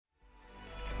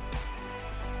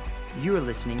You are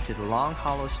listening to the Long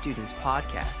Hollow Students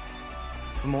Podcast.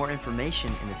 For more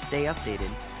information and to stay updated,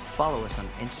 follow us on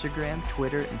Instagram,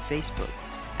 Twitter, and Facebook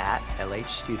at LH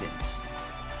Students.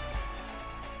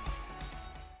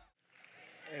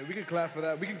 Hey, we can clap for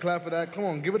that. We can clap for that. Come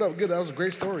on, give it up. Good. That was a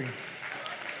great story.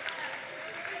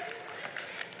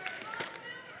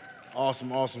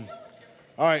 Awesome. All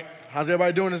right, how's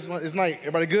everybody doing this night?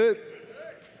 Everybody good?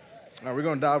 All right, we're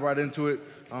going to dive right into it.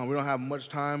 We don't have much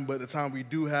time, but the time we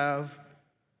do have,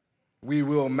 we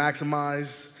will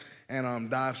maximize and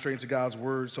dive straight into God's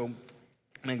word. So,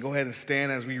 man, go ahead and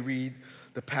stand as we read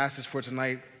the passage for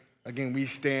tonight. Again, we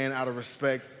stand out of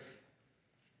respect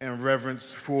and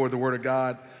reverence for the word of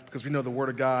God because we know the word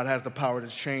of God has the power to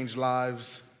change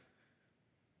lives,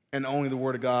 and only the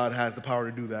word of God has the power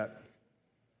to do that.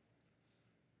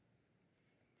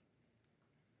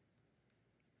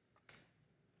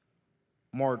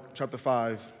 Mark chapter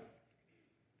 5,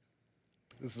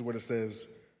 this is what it says.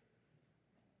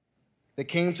 They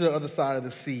came to the other side of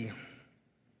the sea,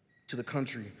 to the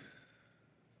country.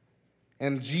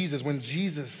 And when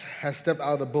Jesus had stepped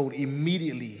out of the boat,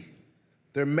 immediately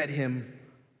there met him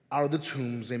out of the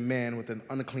tombs a man with an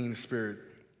unclean spirit.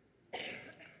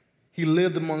 He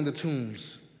lived among the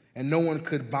tombs, and no one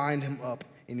could bind him up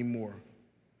anymore,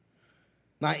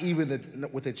 not even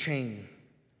with a chain.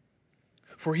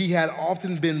 For he had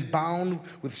often been bound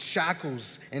with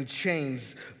shackles and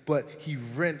chains, but he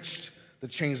wrenched the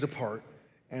chains apart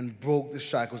and broke the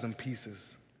shackles in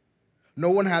pieces.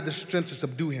 No one had the strength to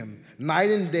subdue him.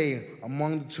 Night and day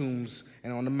among the tombs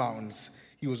and on the mountains,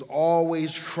 he was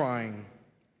always crying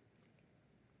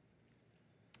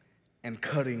and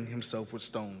cutting himself with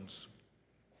stones.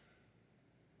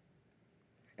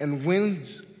 And when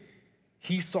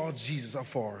he saw Jesus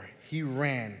afar, he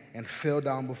ran and fell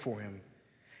down before him.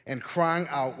 And crying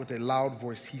out with a loud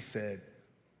voice, he said,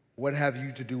 "What have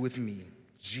you to do with me,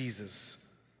 Jesus,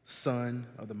 Son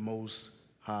of the Most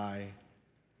High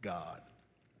God?"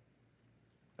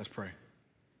 Let's pray.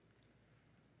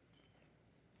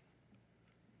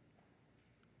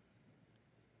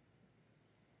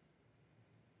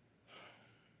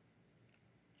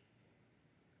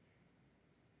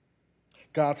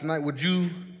 God, tonight, would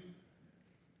you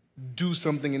do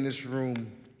something in this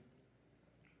room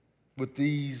with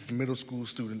these middle school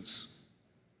students?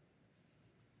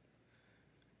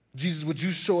 Jesus, would you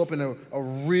show up in a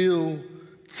real,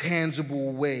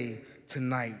 tangible way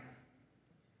tonight?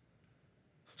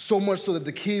 So much so that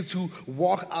the kids who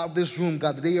walk out this room,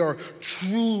 God, they are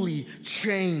truly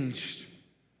changed.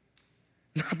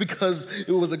 Not because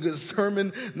it was a good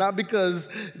sermon, not because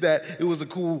that it was a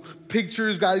cool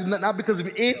pictures, God, not because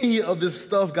of any of this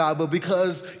stuff, God, but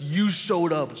because you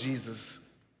showed up, Jesus.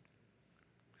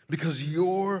 Because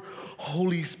your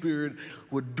Holy Spirit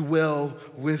would dwell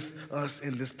with us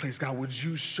in this place. God, would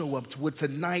you show up? Would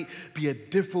tonight be a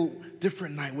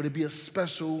different night? Would it be a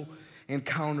special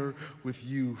encounter with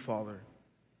you, Father?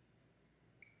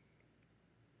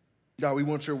 God, we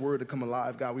want your word to come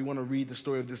alive. God, we want to read the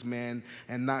story of this man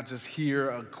and not just hear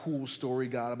a cool story,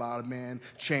 God, about a man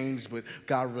changed, but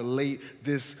God, relate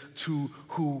this to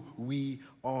who we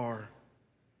are.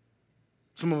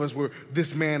 Some of us were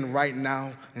this man right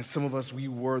now, and some of us, we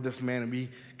were this man, and we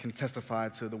can testify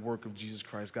to the work of Jesus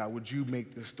Christ. God, would you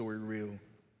make this story real?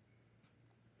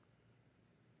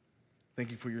 Thank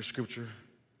you for your scripture.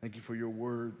 Thank you for your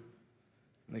word.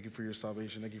 Thank you for your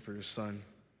salvation. Thank you for your son.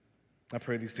 I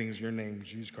pray these things in your name,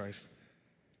 Jesus Christ.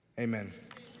 Amen.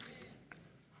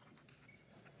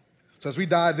 So as we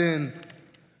dive in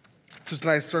to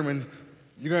tonight's sermon,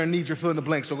 you're going to need your fill in the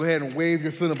blanks. So go ahead and wave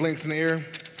your fill in the blanks in the air.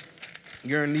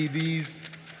 You're going to need these,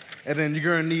 and then you're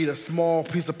going to need a small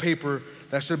piece of paper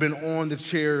that should have been on the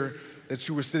chair that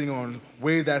you were sitting on.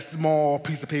 Wave that small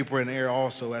piece of paper in the air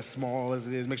also, as small as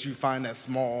it is. Make sure you find that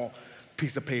small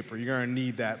piece of paper. You're going to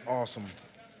need that. Awesome.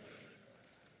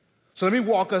 So let me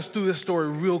walk us through this story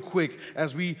real quick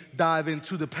as we dive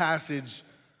into the passage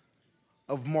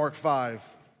of Mark 5.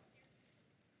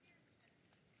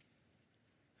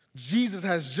 Jesus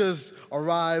has just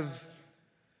arrived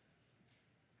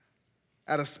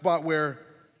at a spot where,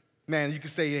 man, you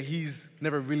could say that he's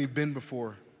never really been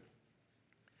before.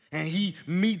 And he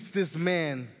meets this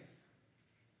man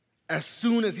as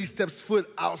soon as he steps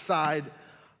foot outside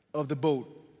of the boat.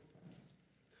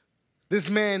 This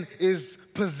man is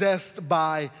possessed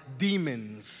by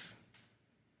demons.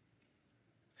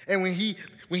 And when he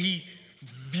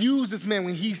views this man,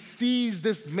 when he sees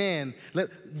this man,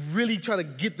 really try to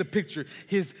get the picture.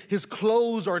 His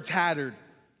clothes are tattered.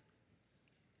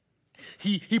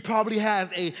 He probably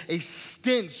has a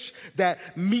stench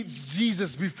that meets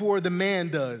Jesus before the man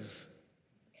does.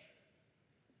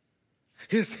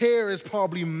 His hair is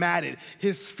probably matted.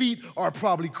 His feet are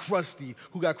probably crusty.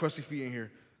 Who got crusty feet in here?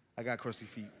 I got crusty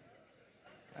feet.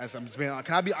 As I'm just being, I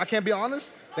can't be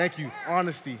honest? Thank you.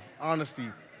 Honesty.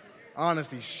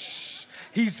 Shh.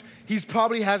 He's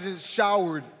probably hasn't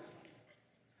showered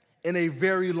in a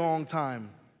very long time.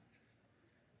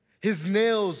 His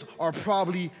nails are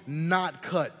probably not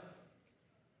cut.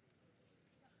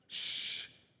 Shh.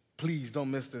 Please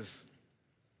don't miss this.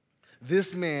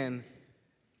 This man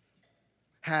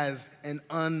has an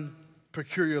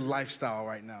unpeculiar lifestyle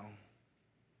right now.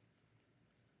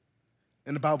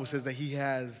 And the Bible says that he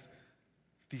has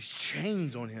these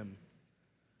chains on him.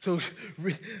 So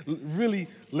really,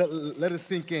 let it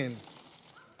sink in.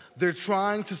 They're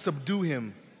trying to subdue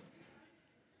him.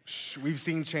 Shh, we've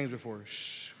seen chains before.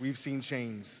 Shh, we've seen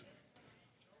chains.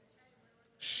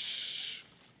 Shh.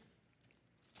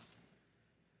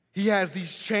 He has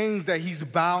these chains that he's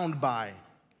bound by.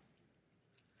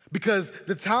 Because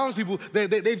the townspeople,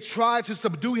 they've tried to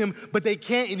subdue him, but they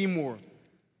can't anymore.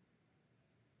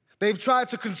 They've tried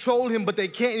to control him, but they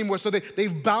can't anymore. So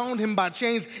they've bound him by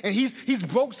chains, and he's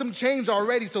broke some chains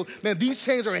already. So, man, these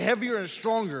chains are heavier and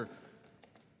stronger.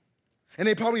 And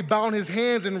they probably bound his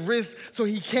hands and wrists so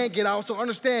he can't get out. So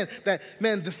understand that,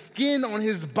 man, the skin on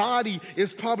his body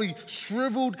is probably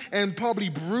shriveled and probably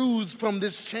bruised from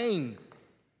this chain.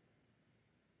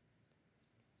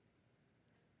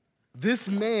 This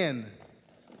man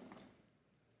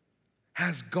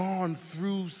has gone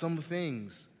through some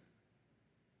things.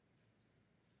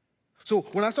 So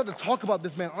when I start to talk about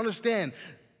this man, understand,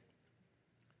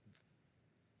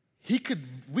 we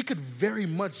could very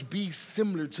much be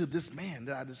similar to this man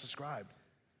that I just described.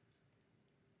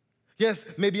 Yes,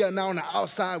 maybe now on the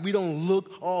outside, we don't look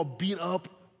all beat up.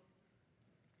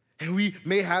 And we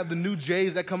may have the new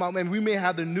J's that come out, man. We may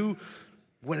have the new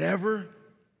whatever.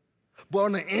 But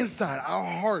on the inside, our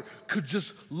heart could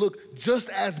just look just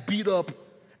as beat up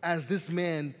as this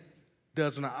man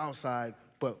does on the outside.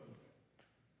 But,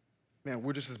 man,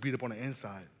 we're just as beat up on the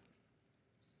inside.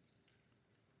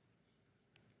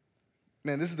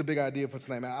 Man, this is the big idea for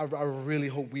tonight, man. I really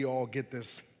hope we all get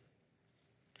this.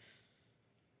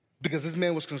 Because this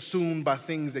man was consumed by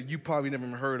things that you probably never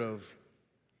even heard of.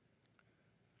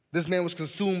 This man was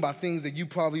consumed by things that you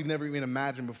probably never even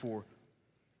imagined before.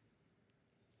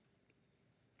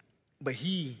 But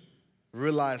he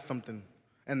realized something,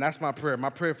 and that's my prayer. My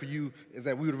prayer for you is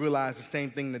that we would realize the same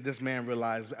thing that this man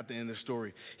realized at the end of the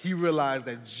story. He realized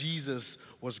that Jesus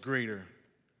was greater.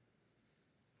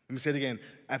 Let me say it again.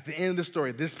 At the end of the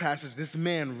story, this passage, this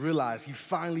man realized, he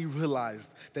finally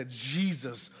realized that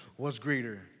Jesus was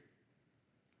greater.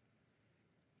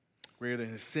 Greater than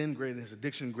his sin, greater than his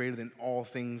addiction, greater than all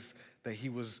things that he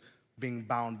was being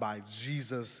bound by.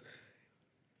 Jesus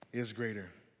is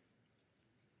greater.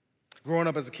 Growing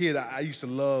up as a kid, I used to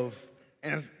love,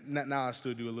 and now I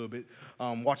still do a little bit,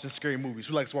 watching scary movies.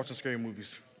 Who likes watching scary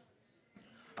movies?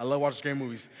 I love watching scary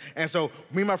movies. And so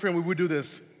me and my friend, we would do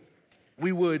this.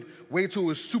 We would wait till it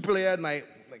was super late at night,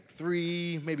 like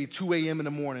 3, maybe 2 a.m. in the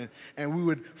morning, and we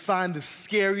would find the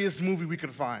scariest movie we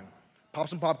could find. Pop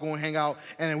some popcorn, hang out,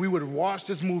 and we would watch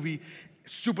this movie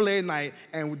super late at night,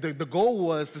 and the goal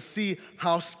was to see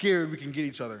how scared we can get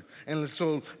each other. And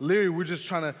so literally we're just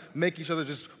trying to make each other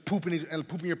just pooping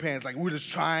your pants. Like we're just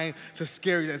trying to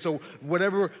scare you. And so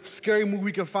whatever scary movie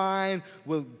we can find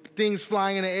with things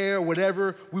flying in the air,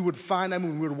 whatever, we would find that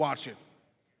movie and we would watch it.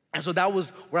 And so that was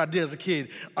what I did as a kid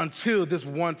until this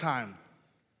one time.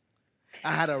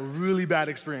 I had a really bad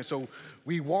experience. So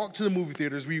we walked to the movie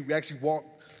theaters. We actually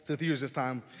walked to the theaters this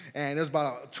time, and it was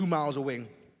about 2 miles away.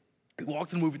 We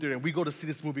walked to the movie theater, and we go to see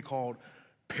this movie called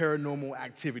Paranormal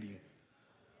Activity.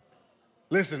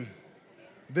 Listen,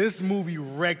 this movie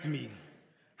wrecked me.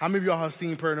 How many of y'all have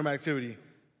seen Paranormal Activity?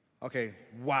 Okay,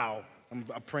 wow. I'm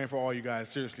praying for all you guys,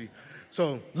 seriously.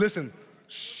 So listen,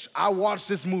 I watched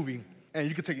this movie, and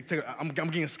you can take it. I'm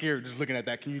getting scared just looking at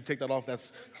that. Can you take that off?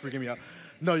 That's freaking me out.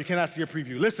 No, you cannot see a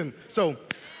preview. Listen, so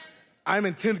I'm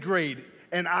in 10th grade,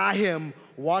 and I am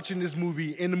watching this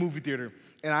movie in the movie theater,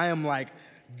 and I am like,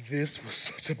 this was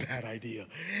such a bad idea.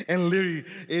 And literally,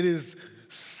 it is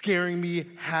scaring me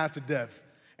half to death.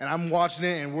 And I'm watching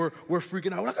it, and we're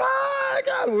freaking out. We're like, oh, my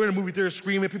God. We're in the movie theater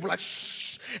screaming. People are like,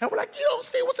 shh. And we're like, you don't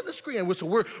see what's in the screen. And so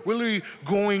we're literally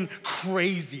going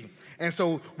crazy. And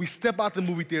so we step out the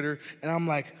movie theater, and I'm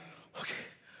like, okay,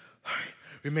 all right,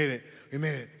 we made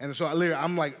it. And so I'm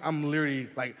literally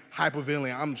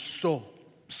hyperventilating. I'm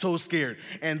so scared.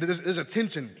 And there's a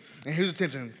tension. And here's the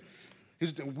tension.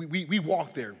 We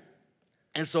walked there.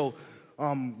 And so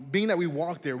being that we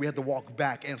walked there, we had to walk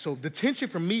back. And so the tension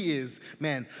for me is,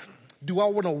 man, do I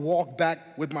want to walk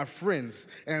back with my friends?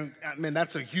 And man,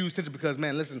 that's a huge tension because,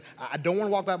 man, listen, I don't want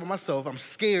to walk back by myself. I'm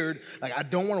scared. Like, I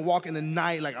don't want to walk in the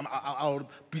night. Like, I'll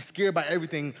be scared by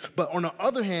everything. But on the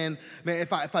other hand, man,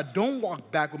 if I don't walk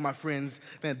back with my friends,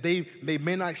 man, they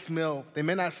may not smell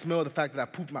the fact that I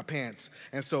pooped my pants.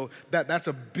 And so that's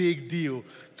a big deal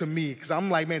to me because I'm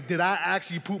like, man, did I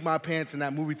actually poop my pants in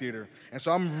that movie theater? And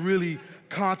so I'm really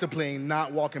contemplating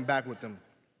not walking back with them.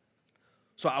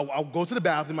 So I'll go to the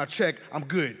bathroom, I check, I'm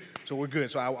good. So we're good.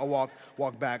 So I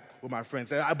walk back with my friends.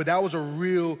 But that was a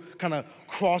real kind of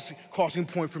crossing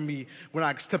point for me when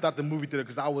I stepped out the movie theater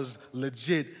because I was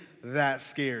legit that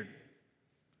scared.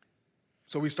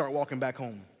 So we start walking back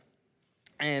home.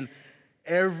 And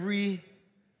every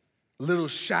little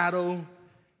shadow,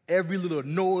 every little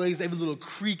noise, every little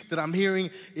creak that I'm hearing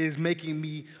is making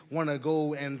me want to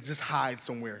go and just hide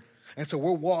somewhere. And so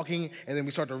we're walking, and then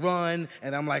we start to run,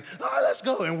 and I'm like, oh, let's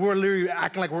go. And we're literally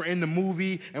acting like we're in the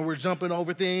movie, and we're jumping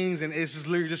over things, and it's just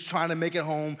literally just trying to make it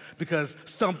home because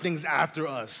something's after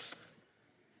us.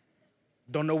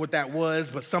 Don't know what that was,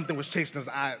 but something was chasing us.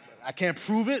 I can't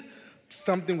prove it.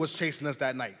 Something was chasing us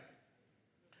that night.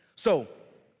 So,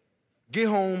 get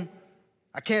home.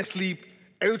 I can't sleep.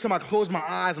 Every time I close my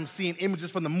eyes, I'm seeing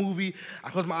images from the movie. I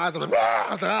close my eyes, I'm like, ah!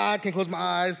 I was like, I can't close my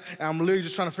eyes. And I'm literally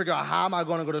just trying to figure out how am I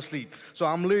going to go to sleep. So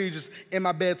I'm literally just in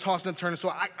my bed, tossing and turning.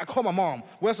 So I call my mom.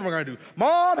 What else am I going to do?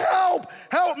 Mom, help!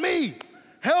 Help me!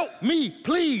 Help me,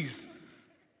 please!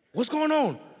 What's going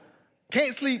on?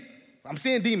 Can't sleep. I'm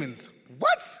seeing demons.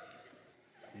 What?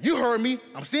 You heard me.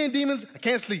 I'm seeing demons. I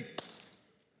can't sleep.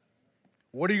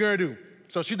 What are you going to do?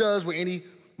 So she does what any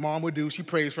mom would do. She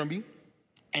prays for me.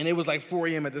 And it was like 4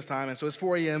 a.m. at this time. And so it's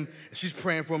 4 a.m. and she's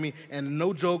praying for me. And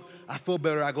no joke, I feel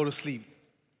better. I go to sleep.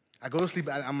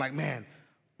 I'm like, man,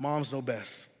 moms know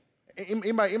best.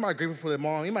 Anybody grateful for their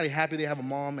mom? Anybody happy they have a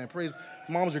mom? Man, praise.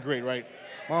 Moms are great, right?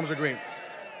 Moms are great.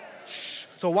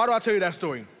 So why do I tell you that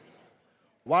story?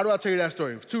 Why do I tell you that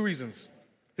story? For 2 reasons.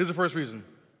 Here's the first reason.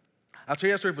 I'll tell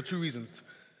you that story for 2 reasons.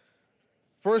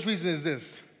 First reason is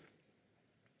this.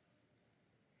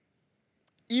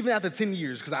 Even after 10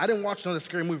 years, because I didn't watch another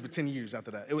scary movie for 10 years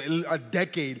after that. A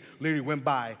decade literally went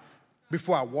by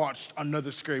before I watched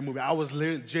another scary movie. I was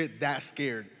legit that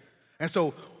scared. And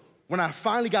so when I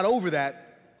finally got over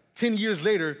that, 10 years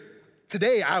later,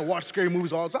 today I watch scary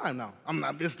movies all the time now.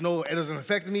 It doesn't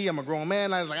affect me. I'm a grown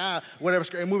man. I was like, whatever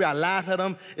scary movie, I laugh at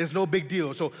them. It's no big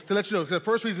deal. So to let you know, the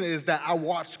first reason is that I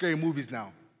watch scary movies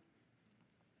now.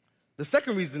 The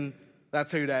second reason that I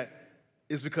tell you that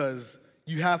is because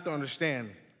you have to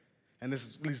understand, and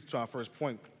this leads to our first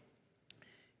point,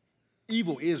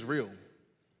 evil is real.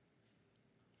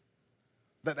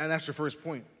 And that's your first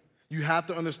point. You have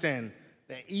to understand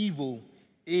that evil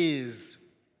is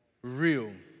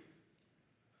real.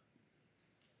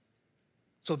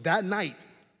 So that night,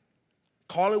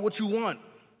 call it what you want,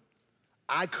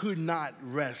 I could not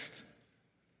rest.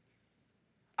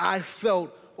 I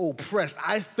felt oppressed.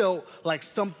 I felt like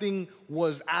something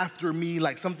was after me,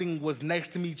 like something was next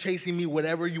to me, chasing me,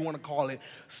 whatever you want to call it.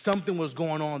 Something was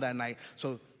going on that night.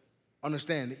 So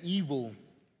understand, evil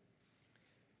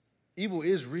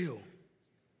is real.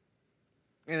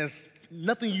 And it's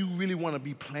nothing you really want to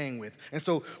be playing with. And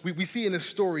so we see in this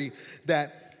story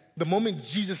that the moment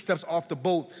Jesus steps off the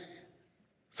boat,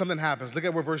 something happens. Look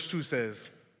at what verse 2 says.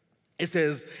 It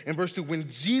says in verse 2, when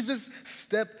Jesus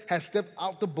had stepped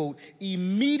out the boat,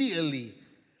 immediately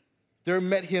there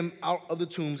met him out of the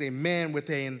tombs a man with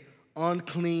an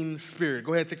unclean spirit.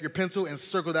 Go ahead, take your pencil and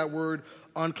circle that word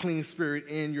unclean spirit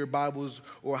in your Bibles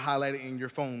or highlight it in your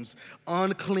phones.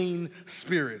 Unclean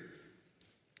spirit.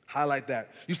 Highlight that.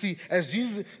 You see, as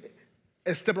Jesus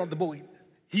is stepping out the boat,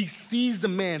 he sees the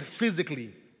man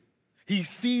physically. He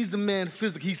sees the man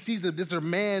physically. He sees that there's a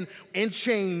man in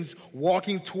chains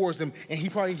walking towards him, and he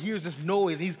probably hears this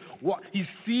noise. He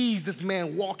sees this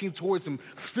man walking towards him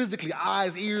physically,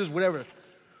 eyes, ears, whatever.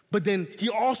 But then he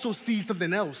also sees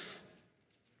something else.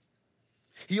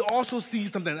 He also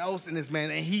sees something else in this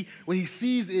man, and what he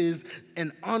sees is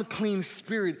an unclean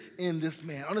spirit in this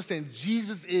man. Understand,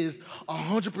 Jesus is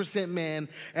 100% man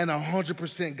and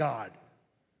 100% God.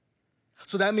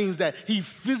 So that means that he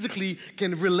physically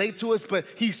can relate to us, but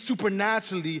he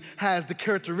supernaturally has the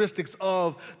characteristics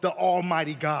of the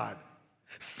Almighty God.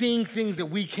 Seeing things that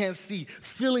we can't see,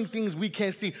 feeling things we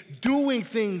can't see, doing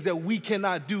things that we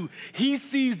cannot do. He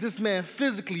sees this man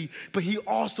physically, but he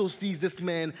also sees this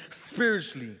man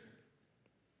spiritually.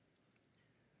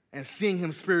 And seeing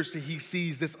him spiritually, he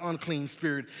sees this unclean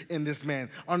spirit in this man.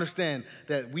 Understand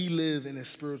that we live in a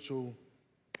spiritual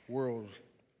world.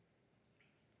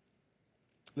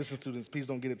 Listen, students, please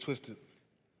don't get it twisted.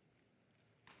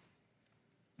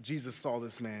 Jesus saw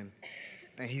this man,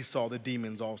 and he saw the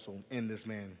demons also in this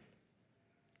man.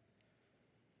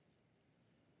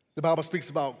 The Bible speaks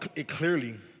about it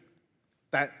clearly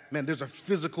that, man, there's a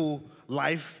physical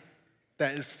life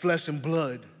that is flesh and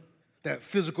blood, that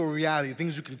physical reality,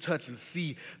 things you can touch and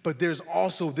see, but there's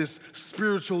also this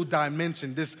spiritual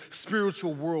dimension, this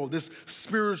spiritual world, this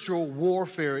spiritual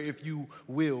warfare, if you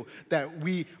will, that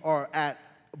we are at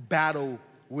battle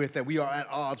with, that we are at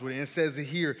odds with. And it says it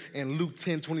here in Luke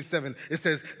 10:27, it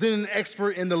says, then an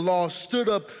expert in the law stood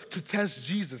up to test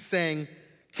Jesus, saying,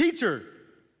 "Teacher,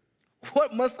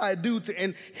 what must I do to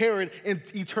inherit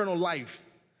eternal life?"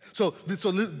 So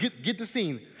get the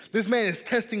scene. This man is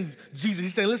testing Jesus.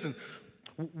 He's saying, listen,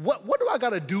 what do I got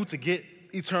to do to get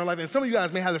eternal life? And some of you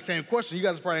guys may have the same question. You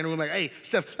guys are probably in the room like, hey,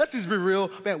 Sheph, let's just be real.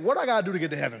 Man, what do I got to do to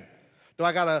get to heaven? Do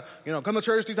I got to, come to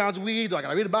church 3 times a week? Do I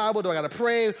got to read the Bible? Do I got to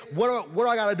pray? What do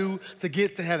I got to do to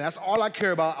get to heaven? That's all I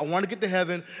care about. I want to get to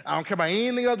heaven. I don't care about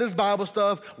anything of this Bible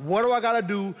stuff. What do I got to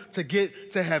do to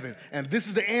get to heaven? And this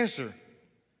is the answer.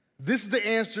 This is the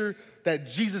answer that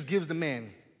Jesus gives the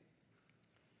man.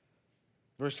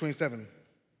 Verse 27.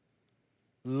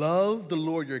 Love the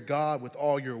Lord your God with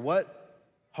all your what?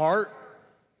 Heart.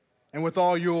 And with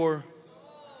all your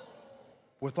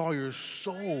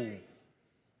soul.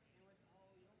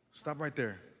 Stop right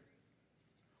there.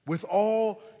 With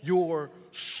all your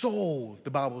soul, the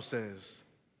Bible says.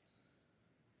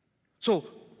 So,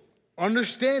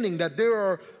 understanding that there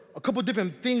are a couple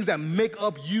different things that make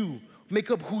up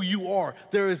who you are.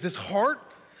 There is this heart,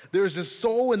 there is this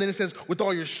soul, and then it says with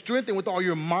all your strength and with all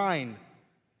your mind.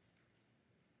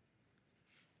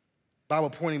 Bible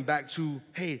pointing back to,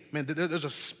 hey, man, there's a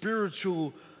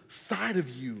spiritual side of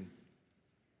you.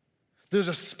 There's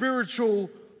a spiritual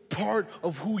part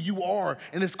of who you are,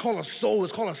 and it's called a soul,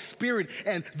 it's called a spirit,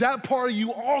 and that part of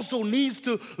you also needs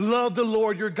to love the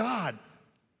Lord your God.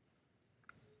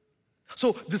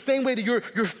 So the same way that your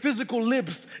physical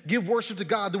lips give worship to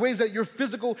God, the ways that your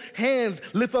physical hands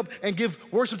lift up and give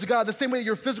worship to God, the same way that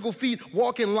your physical feet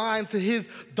walk in line to his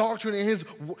doctrine and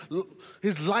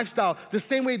his lifestyle, the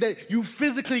same way that you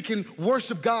physically can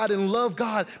worship God and love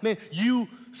God, man, you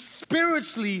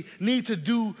spiritually need to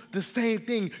do the same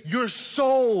thing. Your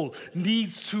soul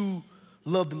needs to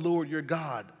love the Lord your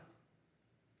God.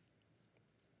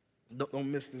 Don't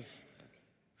miss this,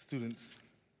 students.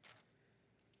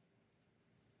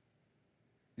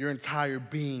 Your entire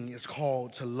being is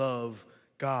called to love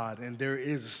God, and there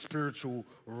is a spiritual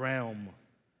realm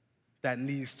that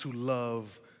needs to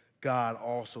love God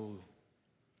also.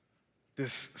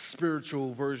 This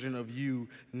spiritual version of you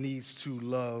needs to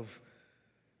love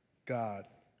God.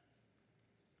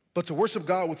 But to worship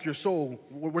God with your soul,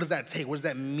 what does that take? What does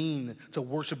that mean to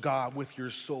worship God with your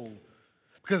soul?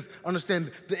 Because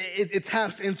understand, it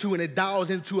taps into and it dials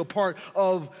into a part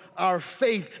of our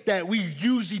faith that we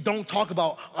usually don't talk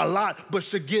about a lot, but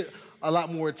should get a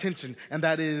lot more attention, and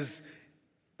that is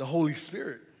the Holy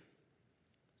Spirit.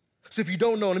 So if you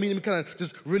don't know, let me kind of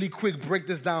just really quick break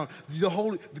this down.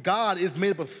 God is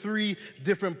made up of 3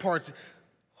 different parts: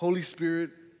 Holy Spirit,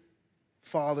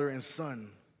 Father, and Son.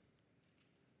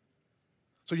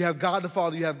 So you have God the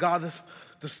Father, you have God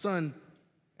the Son,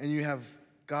 and you have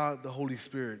God the Holy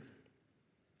Spirit.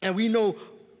 And we know,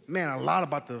 man, a lot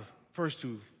about the first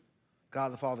 2,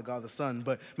 God the Father, God the Son,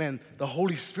 but man, the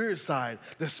Holy Spirit side,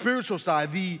 the spiritual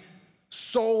side, the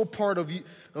soul part of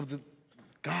the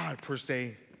God per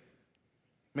se,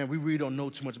 man, we really don't know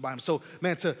too much about him. So,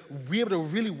 man, to be able to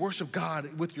really worship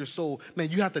God with your soul,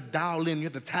 man, you have to dial in, you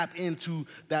have to tap into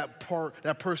that part,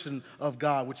 that person of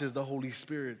God, which is the Holy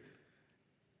Spirit.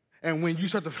 And when you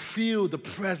start to feel the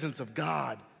presence of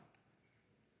God,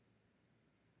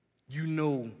 you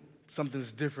know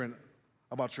something's different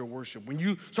about your worship. When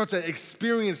you start to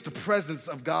experience the presence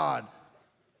of God,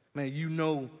 man, you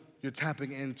know you're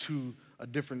tapping into a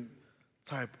different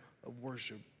type of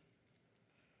worship.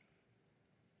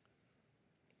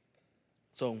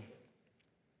 So,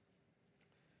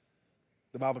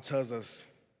 the Bible tells us,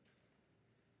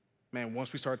 man,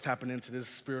 once we start tapping into this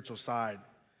spiritual side,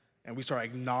 and we start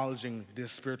acknowledging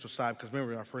this spiritual side, because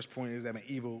remember, our first point is that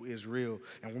evil is real.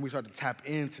 And when we start to tap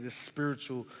into this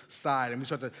spiritual side, and we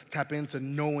start to tap into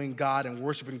knowing God and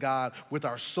worshiping God with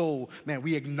our soul, man,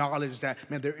 we acknowledge that,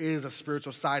 man, there is a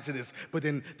spiritual side to this. But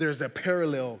then there's a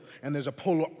parallel, and there's a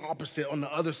polar opposite on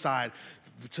the other side.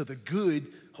 To the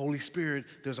good Holy Spirit,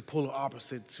 there's a polar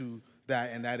opposite to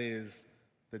that, and that is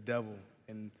the devil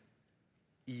and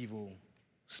evil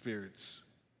spirits.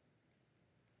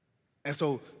 And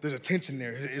so there's a tension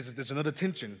there. There's another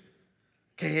tension.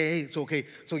 So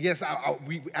yes,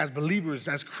 we as believers,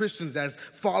 as Christians, as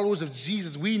followers of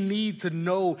Jesus, we need to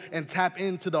know and tap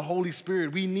into the Holy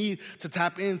Spirit. We need to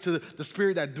tap into the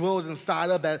Spirit that dwells inside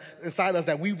us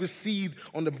that we received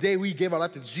on the day we gave our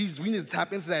life to Jesus. We need to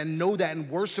tap into that and know that and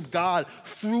worship God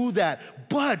through that.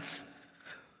 But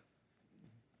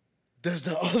there's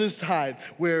the other side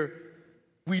where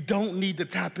we don't need to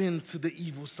tap into the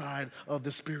evil side of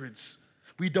the spirits.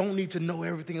 We don't need to know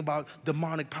everything about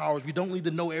demonic powers. We don't need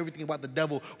to know everything about the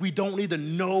devil. We don't need to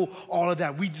know all of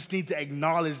that. We just need to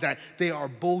acknowledge that they are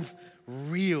both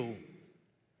real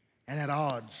and at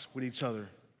odds with each other.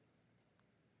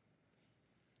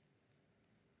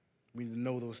 We need to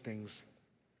know those things.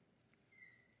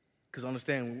 Because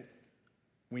understand,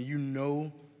 when you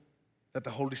know that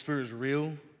the Holy Spirit is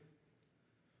real,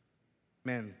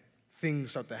 man,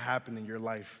 things start to happen in your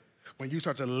life. When you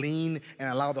start to lean and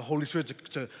allow the Holy Spirit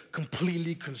to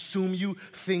completely consume you,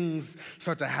 things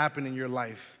start to happen in your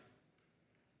life.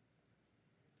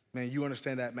 Man, you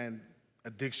understand that, man,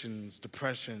 addictions,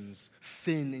 depressions,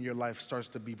 sin in your life starts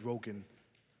to be broken,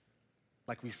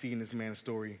 like we see in this man's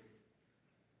story.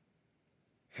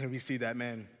 And we see that,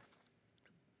 man,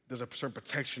 there's a certain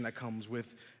protection that comes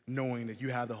with knowing that you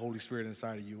have the Holy Spirit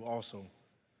inside of you also.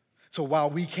 So while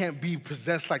we can't be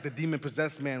possessed like the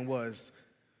demon-possessed man was,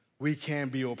 we can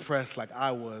be oppressed like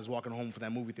I was walking home from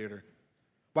that movie theater.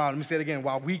 Wow, let me say it again.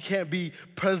 While we can't be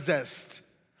possessed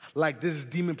like this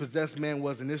demon-possessed man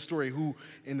was in this story, who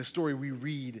in the story we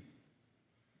read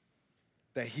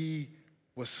that he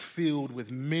was filled with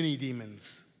many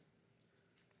demons.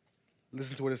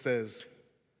 Listen to what it says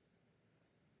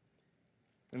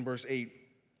in verse 8.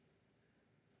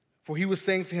 For he was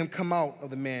saying to him, come out of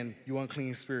the man, you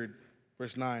unclean spirit.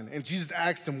 Verse 9. And Jesus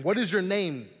asked him, what is your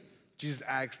name? Jesus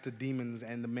asked the demons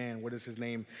and the man, what is his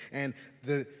name? And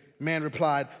the man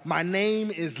replied, my name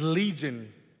is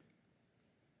Legion.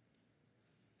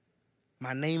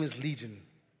 My name is Legion,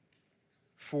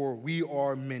 for we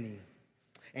are many.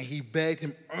 And he begged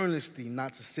him earnestly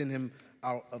not to send him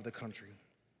out of the country.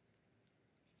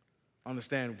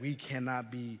 Understand, we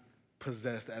cannot be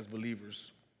possessed as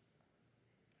believers,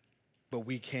 but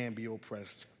we can be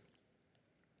oppressed.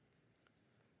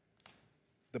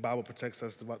 The Bible protects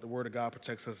us. The Word of God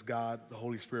protects us. God, the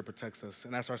Holy Spirit protects us.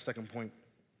 And that's our second point.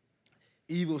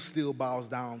 Evil still bows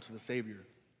down to the Savior.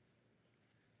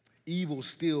 Evil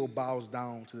still bows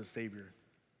down to the Savior.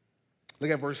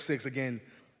 Look at verse 6 again.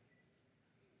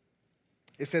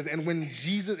 It says, and when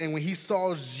he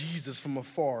saw Jesus from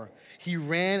afar, he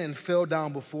ran and fell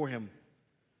down before him.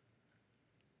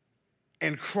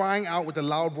 And crying out with a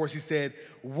loud voice, he said,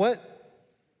 what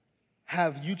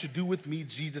have you to do with me,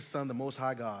 Jesus, Son of the Most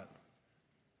High God?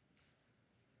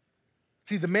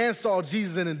 See, the man saw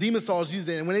Jesus and the demon saw Jesus,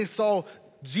 and when they saw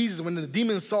Jesus, when the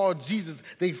demons saw Jesus,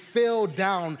 they fell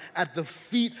down at the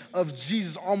feet of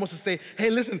Jesus almost to say, hey,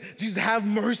 listen, Jesus, have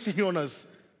mercy on us.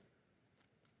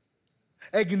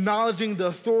 Acknowledging the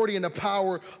authority and the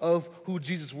power of who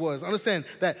Jesus was. Understand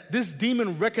that this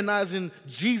demon recognizing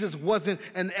Jesus wasn't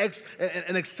an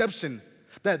exception.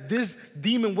 That this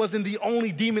demon wasn't the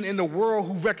only demon in the world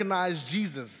who recognized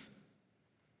Jesus.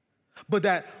 But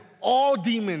that all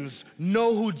demons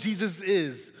know who Jesus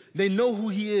is. They know who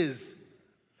he is.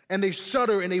 And they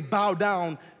shudder and they bow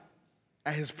down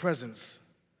at his presence.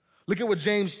 Look at what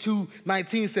James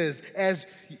 2:19 says. It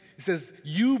says,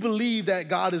 you believe that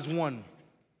God is one.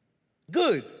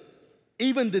 Good.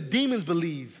 Even the demons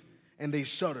believe and they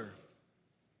shudder.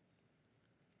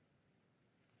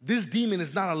 This demon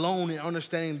is not alone in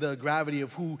understanding the gravity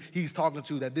of who he's talking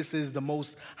to, that this is the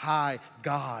Most High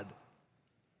God.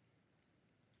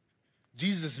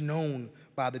 Jesus is known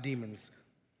by the demons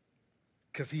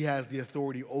because he has the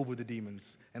authority over the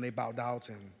demons, and they bow down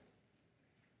to him.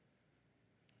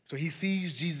 So he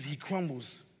sees Jesus, he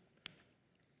crumbles.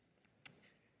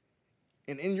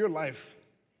 And in your life,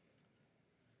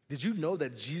 did you know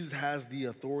that Jesus has the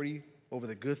authority over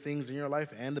the good things in your life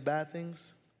and the bad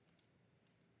things?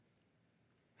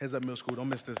 Heads up, middle school. Don't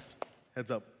miss this. Heads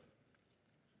up.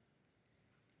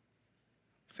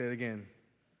 Say it again.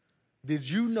 Did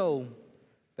you know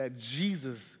that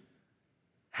Jesus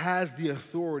has the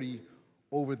authority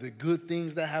over the good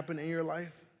things that happen in your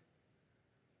life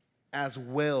as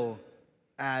well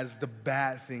as the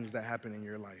bad things that happen in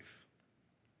your life?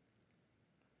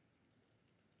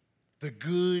 The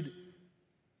good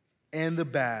and the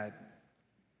bad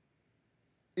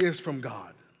is from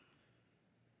God.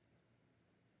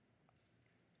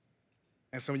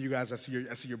 And some of you guys, I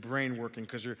see your brain working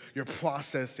because you're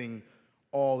processing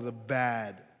all the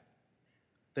bad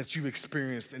that you've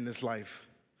experienced in this life.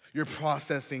 You're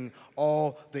processing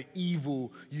all the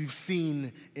evil you've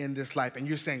seen in this life. And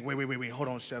you're saying, wait, hold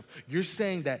on, Sheph. You're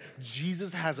saying that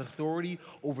Jesus has authority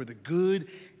over the good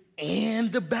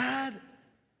and the bad?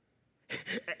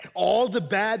 All the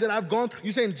bad that I've gone through?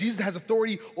 You're saying Jesus has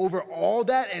authority over all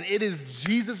that and it is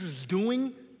Jesus'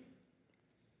 doing?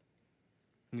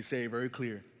 Let me say it very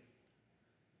clear.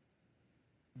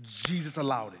 Jesus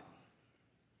allowed it.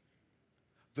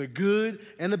 The good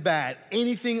and the bad,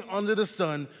 anything under the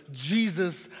sun,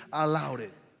 Jesus allowed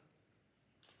it.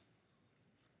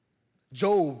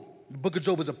 Job, the book of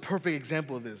Job is a perfect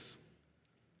example of this.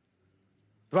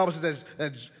 The Bible says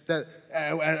that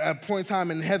at a point in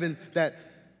time in heaven that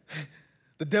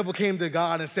the devil came to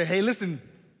God and said, hey, listen,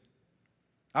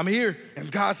 I'm here.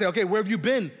 And God said, okay, where have you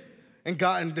been? And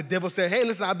the devil said, hey,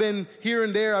 listen, I've been here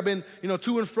and there. I've been,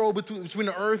 to and fro between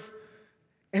the earth.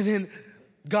 And then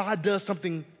God does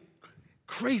something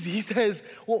crazy. He says,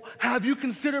 well, have you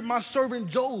considered my servant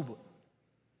Job?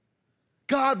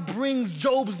 God brings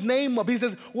Job's name up. He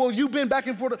says, well, you've been back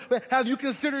and forth. Have you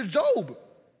considered Job?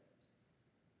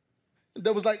 The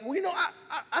devil's like, well,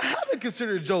 I haven't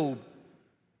considered Job.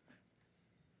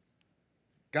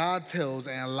 God tells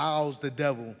and allows the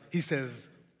devil, he says,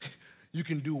 you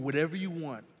can do whatever you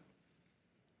want.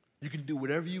 You can do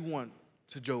whatever you want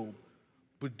to Job,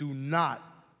 but do not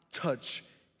touch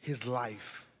his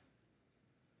life.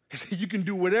 He said, you can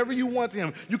do whatever you want to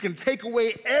him. You can take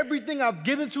away everything I've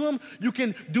given to him. You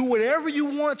can do whatever you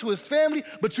want to his family,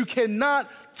 but you cannot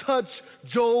touch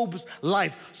Job's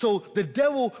life. So the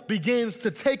devil begins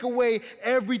to take away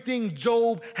everything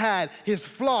Job had, his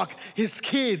flock, his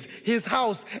kids, his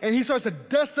house, and he starts to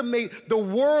decimate the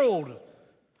world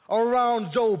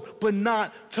around Job, but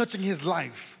not touching his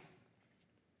life.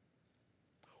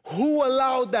 Who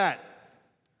allowed that?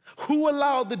 Who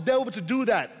allowed the devil to do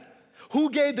that? Who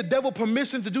gave the devil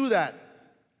permission to do that?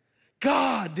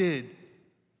 God did.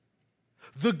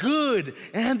 The good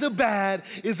and the bad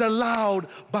is allowed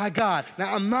by God.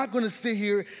 Now, I'm not going to sit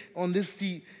here on this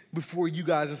seat before you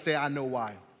guys and say, I know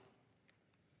why.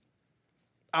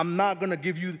 I'm not going to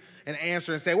give you an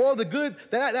answer and say, well, the good,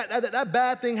 that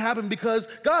bad thing happened because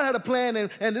God had a plan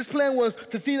and this plan was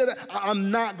to see that.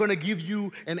 I'm not going to give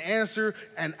you an answer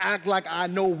and act like I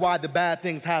know why the bad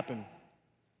things happen.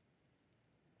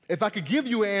 If I could give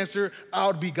you an answer, I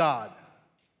would be God.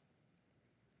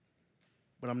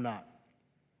 But I'm not.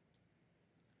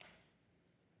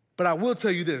 But I will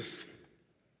tell you this.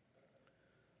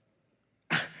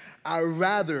 I'd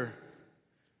rather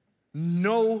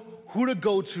know who to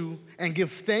go to and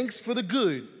give thanks for the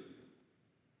good.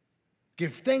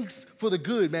 Give thanks for the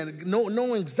good, man.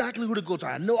 Knowing exactly who to go to.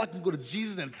 I know I can go to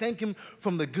Jesus and thank him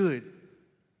from the good.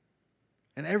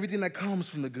 And everything that comes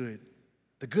from the good.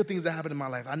 The good things that happen in my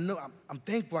life. I know I'm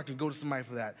thankful I can go to somebody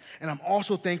for that. And I'm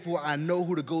also thankful I know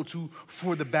who to go to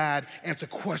for the bad and to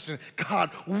question,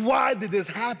 God, why did this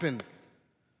happen?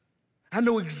 I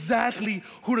know exactly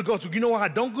who to go to. You know what I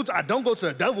don't go to? I don't go to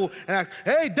the devil and ask,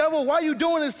 hey, devil, why are you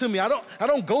doing this to me? I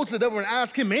don't go to the devil and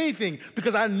ask him anything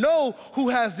because I know who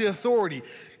has the authority.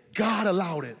 God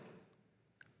allowed it.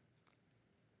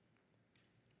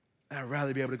 And I'd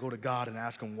rather be able to go to God and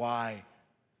ask him why.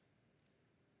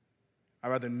 I'd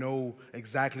rather know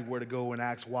exactly where to go and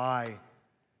ask why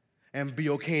and be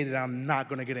okay that I'm not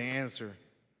going to get an answer.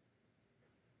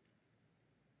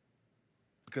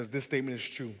 Because this statement is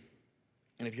true.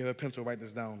 And if you have a pencil, write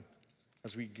this down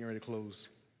as we get ready to close.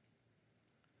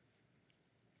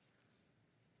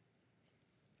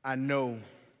 I know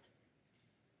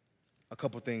a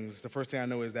couple things. The first thing I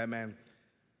know is that, man,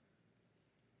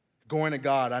 going to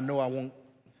God, I know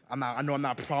I'm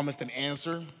not promised an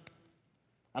answer.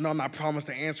 I know I'm not promised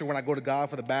to answer when I go to God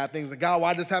for the bad things. And God,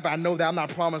 why did this happen? I know that I'm not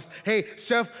promised. Hey,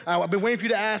 Sheph, I've been waiting for you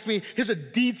to ask me. Here's a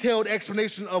detailed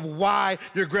explanation of why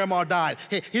your grandma died.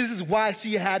 Hey, this is why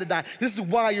she had to die. This is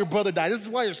why your brother died. This is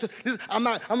why I'm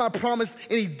not promised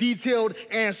any detailed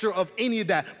answer of any of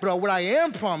that. But what I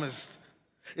am promised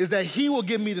is that he will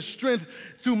give me the strength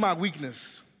through my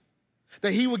weakness.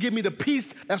 That he will give me the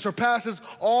peace that surpasses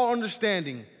all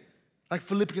understanding. Like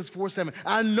Philippians 4:7.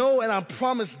 I know and I'm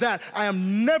promised that. I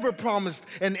am never promised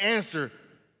an answer.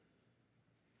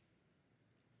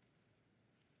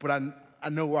 But I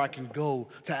know where I can go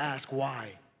to ask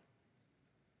why.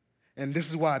 And this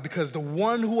is why. Because the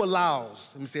one who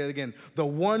allows, let me say it again, the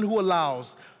one who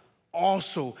allows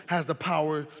also has the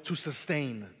power to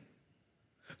sustain.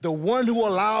 The one who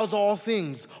allows all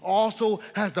things also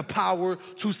has the power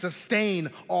to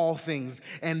sustain all things.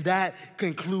 And that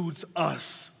concludes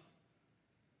us.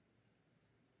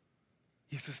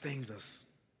 He sustains us.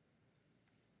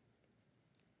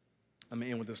 I'm going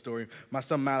to end with this story. My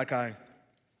son Malachi,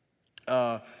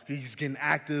 He's getting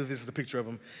active. This is a picture of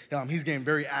him. He's getting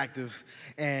very active,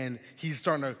 and he's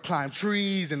starting to climb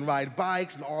trees and ride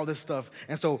bikes and all this stuff.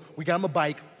 And so we got him a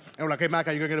bike, and we're like, hey,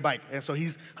 Micah, you're going to get a bike. And so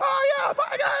he's, oh, yeah,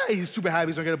 bike. Yeah. He's super happy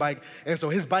he's going to get a bike. And so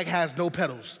his bike has no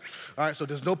pedals. All right, so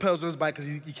there's no pedals on his bike because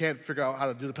he can't figure out how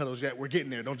to do the pedals yet. We're getting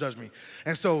there. Don't judge me.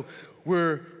 And so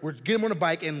we're getting him on the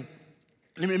bike, and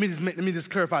let me just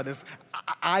clarify this.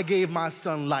 I gave my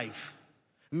son life.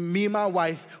 Me and my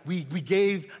wife, we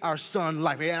gave our son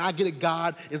life. And I get it,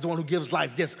 God is the one who gives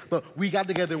life, yes, but we got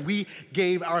together and we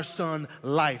gave our son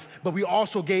life. But we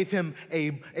also gave him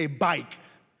a bike.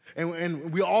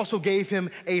 And we also gave him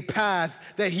a path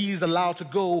that he's allowed to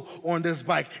go on this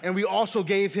bike. And we also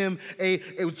gave him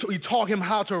we taught him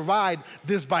how to ride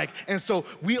this bike. And so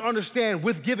we understand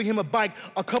with giving him a bike,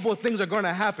 a couple of things are going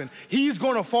to happen. He's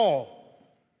going to fall.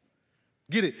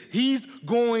 Get it? He's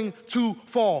going to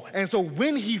fall. And so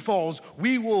when he falls,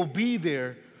 we will be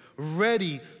there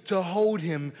ready to hold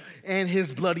him and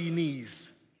his bloody knees.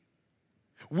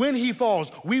 When he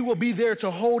falls, we will be there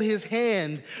to hold his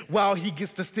hand while he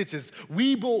gets the stitches.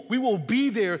 We will be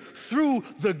there through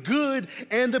the good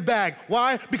and the bad.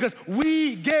 Why? Because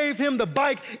we gave him the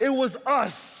bike. It was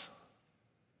us.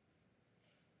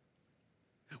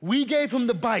 We gave him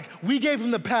the bike. We gave him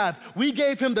the path. We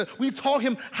taught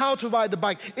him how to ride the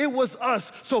bike. It was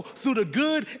us. So through the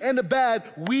good and the bad,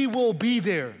 we will be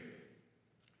there.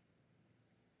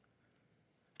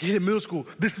 Get in middle school,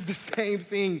 this is the same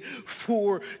thing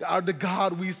for the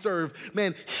God we serve.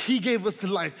 Man, he gave us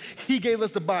the life. He gave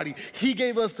us the body. He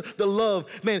gave us the love.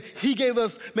 Man, he gave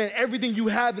us, everything you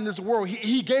have in this world.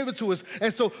 He gave it to us.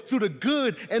 And so through the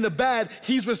good and the bad,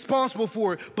 he's responsible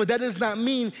for it. But that does not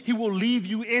mean he will leave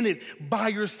you in it by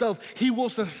yourself. He will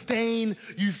sustain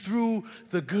you through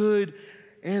the good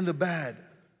and the bad.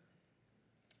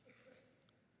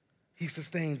 He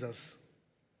sustains us.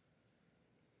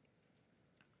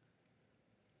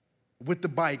 With the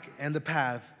bike and the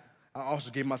path, I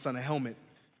also gave my son a helmet.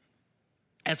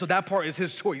 And so that part is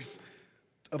his choice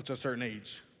up to a certain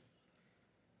age.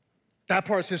 That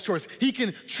part is his choice. He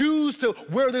can choose to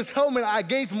wear this helmet I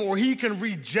gave him, or he can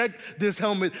reject this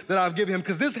helmet that I've given him,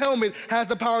 because this helmet has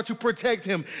the power to protect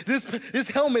him. This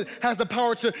helmet has the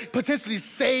power to potentially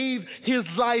save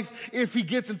his life if he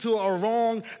gets into a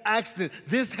wrong accident.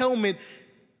 This helmet,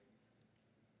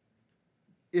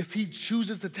 if he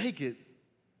chooses to take it,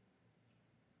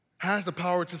 has the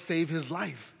power to save his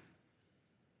life.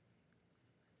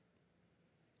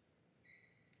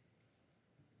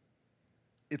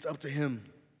 It's up to him.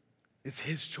 It's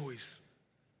his choice.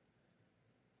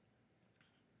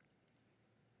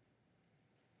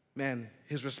 Man,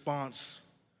 his response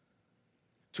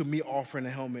to me offering a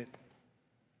helmet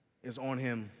is on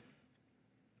him.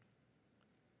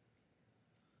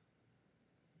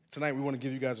 Tonight, we want to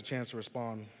give you guys a chance to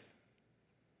respond.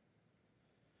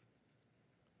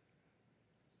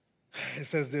 It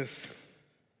says this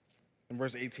in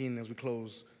verse 18 as we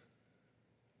close.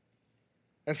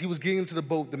 As he was getting into the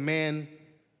boat, the man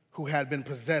who had been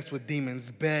possessed with demons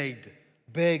begged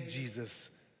Jesus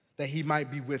that he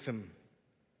might be with him.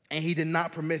 And he did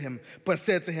not permit him, but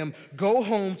said to him, go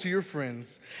home to your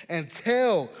friends and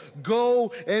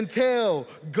go and tell.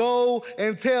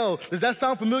 Does that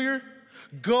sound familiar?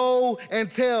 Go and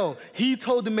tell. He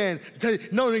told the man,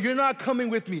 no, you're not coming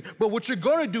with me. But what you're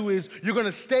going to do is you're going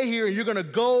to stay here and you're going to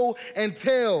go and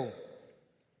tell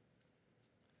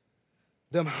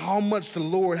them how much the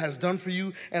Lord has done for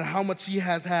you and how much he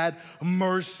has had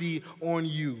mercy on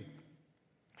you.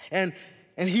 And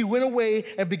he went away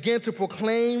and began to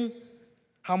proclaim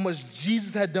how much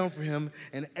Jesus had done for him,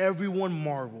 and everyone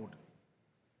marveled.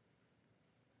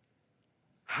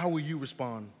 How will you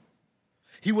respond?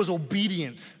 He was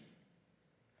obedient.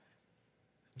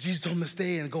 Jesus told him to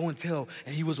stay and go and tell,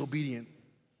 and he was obedient.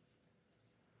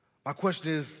 My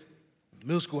question is,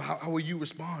 middle school, how will you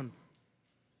respond?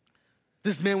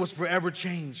 This man was forever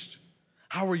changed.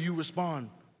 How will you respond?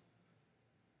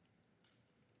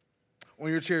 On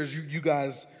your chairs, you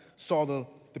guys saw the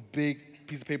big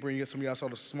piece of paper, and some of y'all saw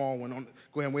the small one.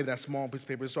 Go ahead and wave that small piece of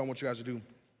paper. This is what I want you guys to do.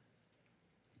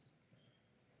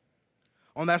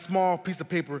 On that small piece of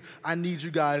paper, I need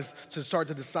you guys to start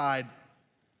to decide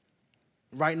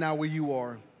right now where you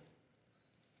are.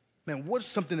 Man, what's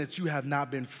something that you have not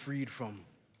been freed from?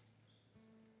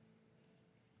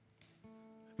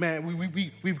 Man,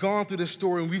 we've gone through this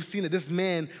story and we've seen that this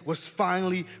man was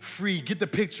finally free. Get the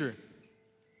picture.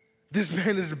 This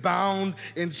man is bound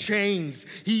in chains.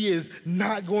 He is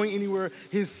not going anywhere.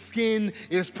 His skin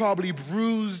is probably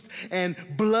bruised and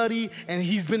bloody, and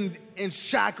he's been in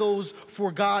shackles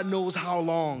for God knows how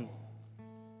long.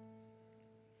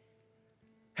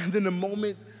 And then the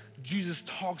moment Jesus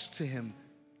talks to him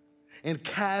and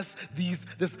casts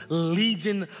this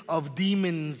legion of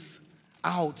demons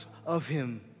out of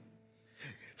him,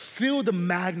 feel the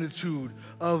magnitude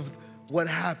of what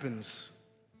happens.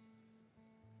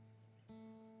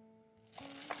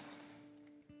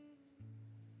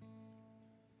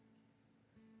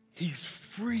 He's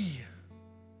free.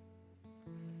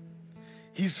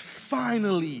 He's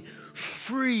finally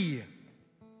free.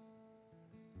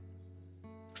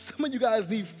 Some of you guys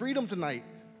need freedom tonight.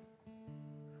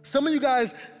 Some of you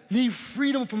guys need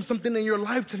freedom from something in your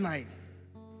life tonight.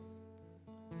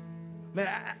 Man,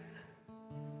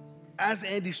 as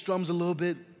Andy strums a little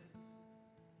bit,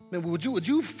 man, would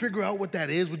you figure out what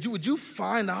that is? Would you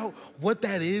find out what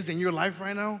that is in your life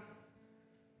right now?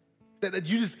 That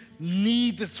you just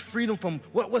need this freedom from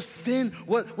what sin,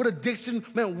 what addiction,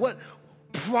 man, what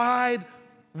pride,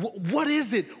 what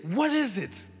is it? What is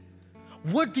it?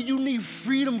 What do you need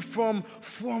freedom from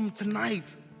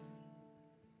tonight?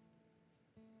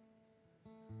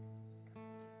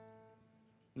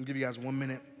 I'm gonna give you guys 1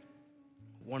 minute,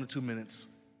 1 or 2 minutes.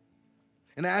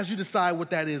 And as you decide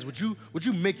what that is, would you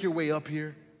make your way up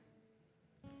here?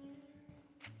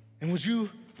 And would you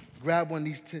grab one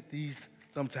of these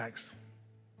thumbtacks?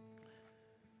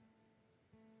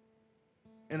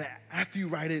 And after you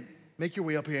write it, make your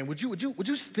way up here. And would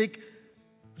you stick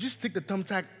the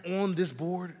thumbtack on this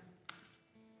board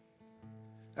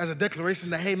as a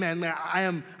declaration that, hey man, I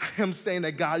am saying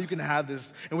that God, you can have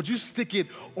this. And would you stick it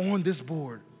on this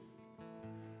board?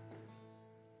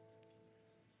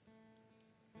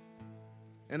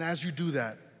 And as you do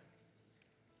that,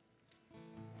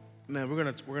 man, we're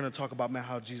gonna talk about, man,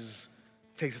 how Jesus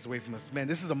takes us away from us. Man,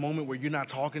 this is a moment where you're not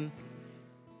talking.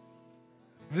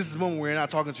 This is a moment where you're not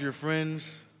talking to your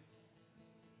friends.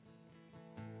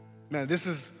 Man, this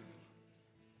is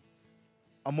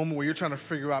a moment where you're trying to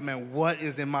figure out, man, what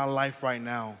is in my life right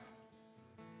now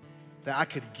that I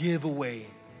could give away?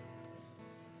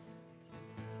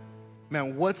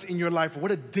 Man, what's in your life?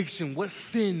 What addiction, what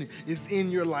sin is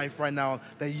in your life right now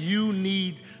that you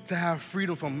need to have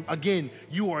freedom from? Again,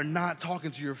 you are not talking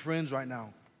to your friends right now.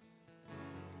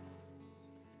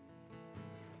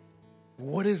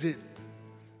 What is it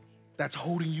that's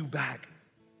holding you back?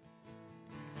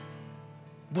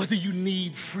 What do you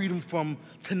need freedom from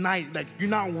tonight? Like, you're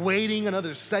not waiting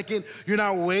another second. You're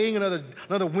not waiting another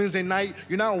Wednesday night.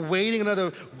 You're not waiting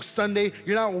another Sunday.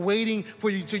 You're not waiting for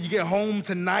you till you get home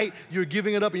tonight. You're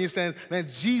giving it up and you're saying, man,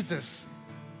 Jesus,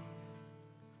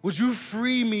 would you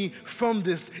free me from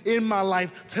this in my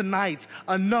life tonight?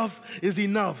 Enough is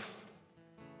enough.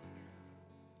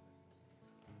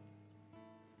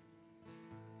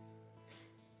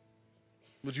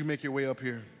 Would you make your way up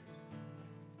here?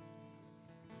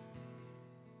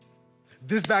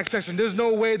 This back section, there's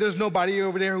no way there's nobody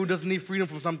over there who doesn't need freedom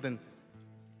from something.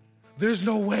 There's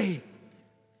no way.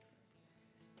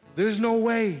 There's no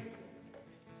way.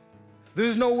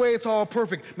 There's no way it's all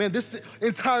perfect. Man, this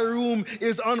entire room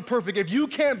is unperfect. If you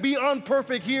can't be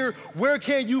unperfect here, where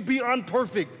can you be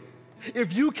unperfect?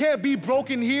 If you can't be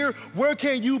broken here, where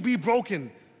can you be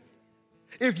broken?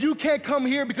 If you can't come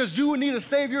here because you need a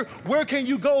Savior, where can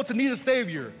you go to need a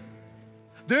Savior?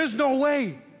 There's no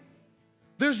way.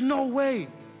 There's no way.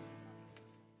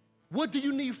 What do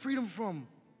you need freedom from?